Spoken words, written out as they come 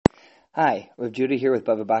Hi, Rav Judah here with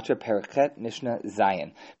Bava Batra Perichet Mishnah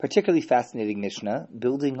Zion. Particularly fascinating Mishnah,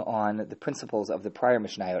 building on the principles of the prior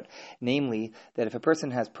Mishnayot, namely that if a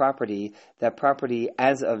person has property, that property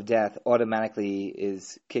as of death automatically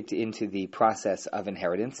is kicked into the process of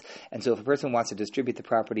inheritance. And so if a person wants to distribute the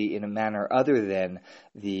property in a manner other than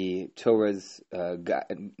the Torah's,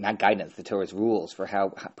 not guidance, the Torah's rules for how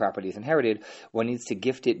property is inherited, one needs to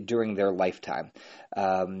gift it during their lifetime.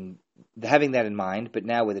 Having that in mind, but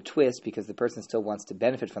now with a twist, because the person still wants to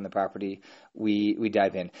benefit from the property, we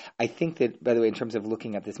dive in. I think that, by the way, in terms of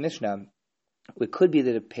looking at this Mishnah, it could be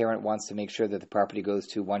that a parent wants to make sure that the property goes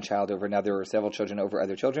to one child over another or several children over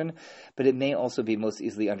other children, but it may also be most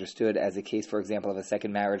easily understood as a case, for example, of a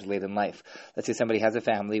second marriage late in life. Let's say somebody has a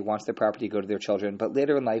family, wants their property to go to their children, but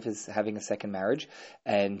later in life is having a second marriage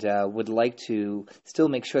and would like to still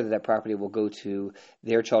make sure that that property will go to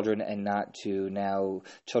their children and not to now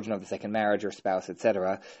children of the second marriage or spouse,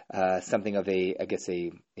 etc. Something of a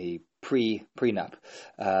prenup,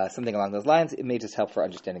 something along those lines. It may just help for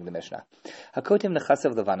understanding the Mishnah. Hakotim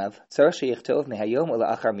nechasav levanav tzarich sheyichtov mehayom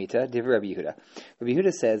ula'achar mita divrei Rabbi Yehuda. Rabbi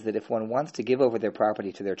Yehuda says that if one wants to give over their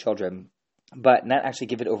property to their children, but not actually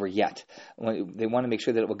give it over yet. They want to make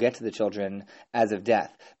sure that it will get to the children as of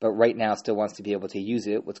death, but right now still wants to be able to use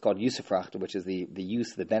it, what's called usufrucht, which is the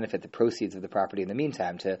use, the benefit, the proceeds of the property in the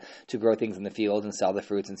meantime, to grow things in the field and sell the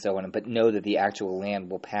fruits and so on, but know that the actual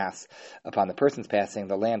land will pass, upon the person's passing,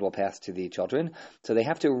 the land will pass to the children. So they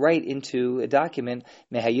have to write into a document,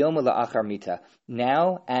 mehayom ula'achar mita,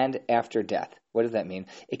 now and after death. What does that mean?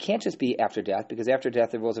 It can't just be after death, because after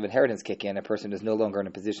death the rules of inheritance kick in. A person is no longer in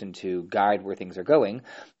a position to guide where things are going.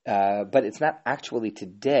 But it's not actually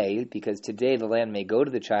today, because today the land may go to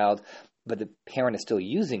the child, but the parent is still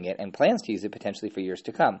using it and plans to use it potentially for years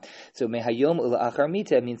to come. So mehayom ula'achar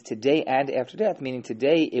mita means today and after death, meaning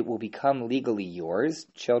today it will become legally yours,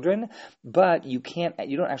 children, but you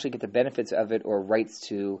don't actually get the benefits of it or rights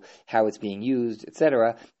to how it's being used,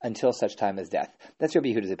 etc., until such time as death. That's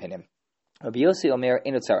Rabbi Yehuda's opinion. Rabbi Yossi Omer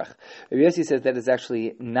eno tzarich. Rabbi Yossi says that is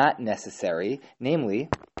actually not necessary, namely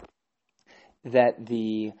that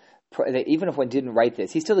that even if one didn't write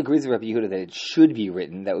this, he still agrees with Rabbi Yehuda that it should be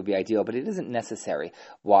written. That would be ideal, but it isn't necessary.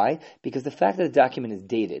 Why? Because the fact that the document is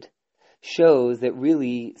dated shows that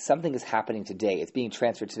really something is happening today. It's being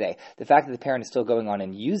transferred today. The fact that the parent is still going on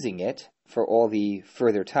and using it for all the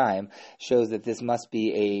further time shows that this must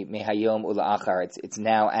be a mehayom ula'achar. It's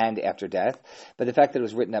now and after death. But the fact that it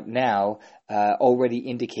was written up now already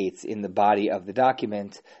indicates in the body of the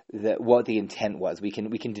document that what the intent was. We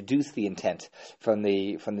can deduce the intent from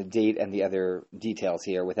the date and the other details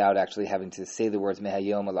here without actually having to say the words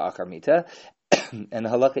mehayom ula'achar mita. And the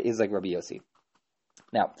halacha is like Rabbi Yossi.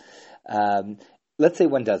 Now, let's say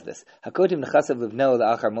one does this. Hakotim nechasav livno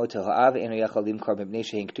la'achar moto ha'av eno yachal limkor b'bnei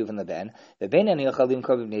shehin ktuvan leben, v'bein eno yachal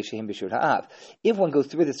limkor b'bnei shehin b'shut ha'av. If one goes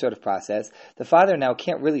through this sort of process, the father now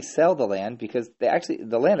can't really sell the land because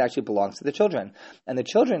the land actually belongs to the children, and the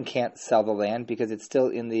children can't sell the land because it's still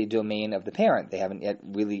in the domain of the parent. They haven't yet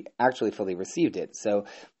really actually fully received it, so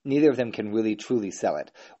neither of them can really truly sell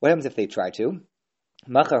it. What happens if they try to?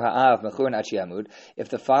 Machar ha'av mechur achi amud. If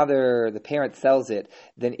the parent sells it,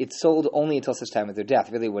 then it's sold only until such time as their death.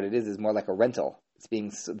 Really, what it is more like a rental.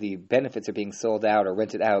 The benefits are being sold out or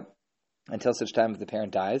rented out until such time as the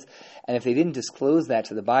parent dies. And if they didn't disclose that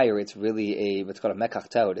to the buyer, it's really what's called a mekach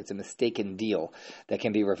taud. It's a mistaken deal that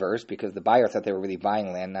can be reversed because the buyer thought they were really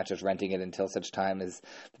buying land, not just renting it until such time as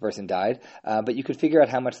the person died. But you could figure out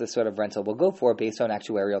how much this sort of rental will go for based on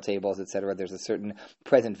actuarial tables, etc. There's a certain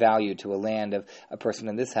present value to a land of a person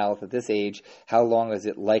in this health at this age. How long is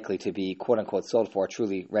it likely to be quote unquote sold for,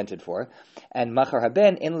 truly rented for? And machar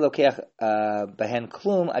haben in lokeach bahen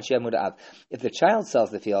klum achi amud av. If the child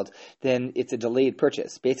sells the field, then it's a delayed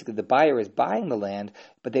purchase. Basically, the buyer is buying the land,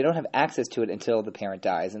 but they don't have access to it until the parent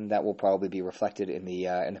dies, and that will probably be reflected in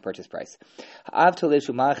the purchase price.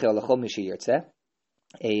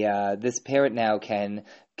 This parent now can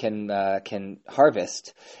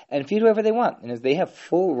harvest and feed whoever they want, and they have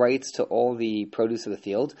full rights to all the produce of the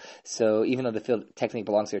field. So even though the field technically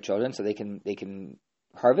belongs to their children, so they can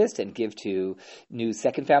harvest and give to new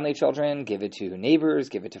second family children, give it to neighbors,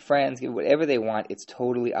 give it to friends, give it whatever they want. It's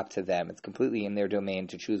totally up to them. It's completely in their domain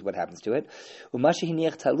to choose what happens to it.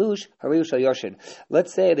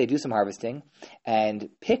 Let's say they do some harvesting and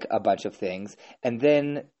pick a bunch of things, and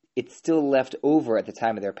then it's still left over at the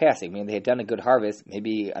time of their passing. I mean, they had done a good harvest.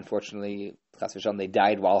 Maybe, unfortunately, they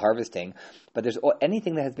died while harvesting. But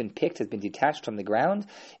anything that has been picked, has been detached from the ground,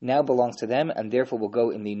 now belongs to them, and therefore will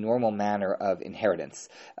go in the normal manner of inheritance.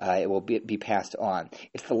 It will be passed on.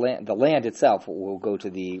 It's the land itself will go to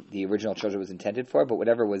the original children it was intended for, but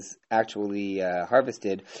whatever was actually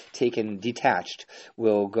harvested, taken, detached,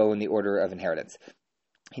 will go in the order of inheritance.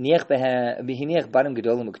 Let's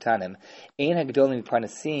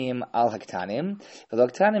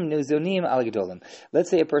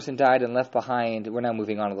say a person died and left behind, we're now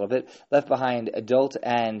moving on a little bit, left behind adult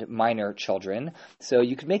and minor children. So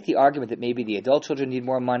you could make the argument that maybe the adult children need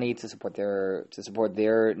more money to support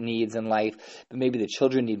their needs in life, but maybe the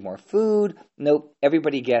children need more food. Nope,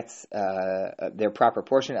 everybody gets their proper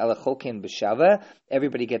portion.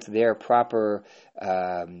 Everybody gets their proper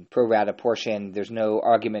pro rata portion. There's no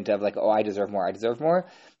argument of like, I deserve more.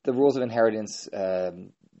 The rules of inheritance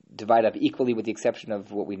divide up equally, with the exception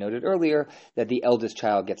of what we noted earlier, that the eldest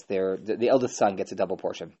child gets the eldest son gets a double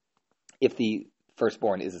portion, if the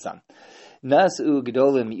firstborn is a son. Nas'u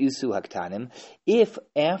gedolim yusu haktanim. If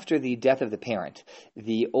after the death of the parent,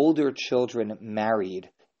 the older children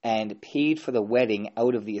married and paid for the wedding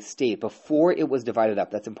out of the estate before it was divided up,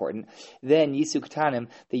 that's important, then Yisu Katanim,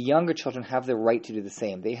 the younger children have the right to do the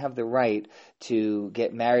same. They have the right to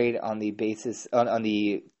get married on the basis, on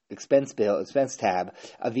the expense tab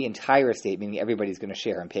of the entire estate, meaning everybody's going to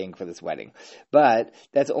share in paying for this wedding. But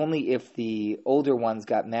that's only if the older ones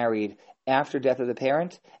got married after death of the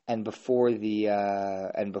parent and before the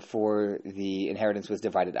inheritance was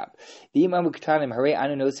divided up. But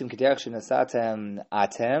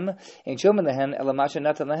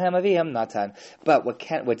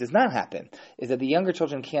what does not happen is that the younger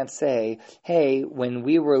children can't say, hey, when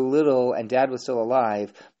we were little and Dad was still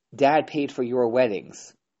alive, Dad paid for your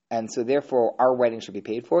weddings, and so therefore our wedding should be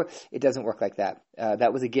paid for. It doesn't work like that.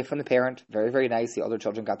 That was a gift from the parent. Very, very nice. The older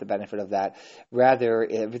children got the benefit of that. Rather,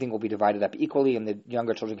 everything will be divided up equally, and the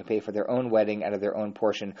younger children can pay for their own wedding out of their own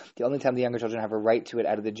portion. The only time the younger children have a right to it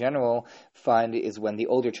out of the general fund is when the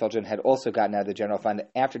older children had also gotten out of the general fund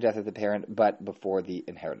after death of the parent, but before the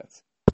inheritance.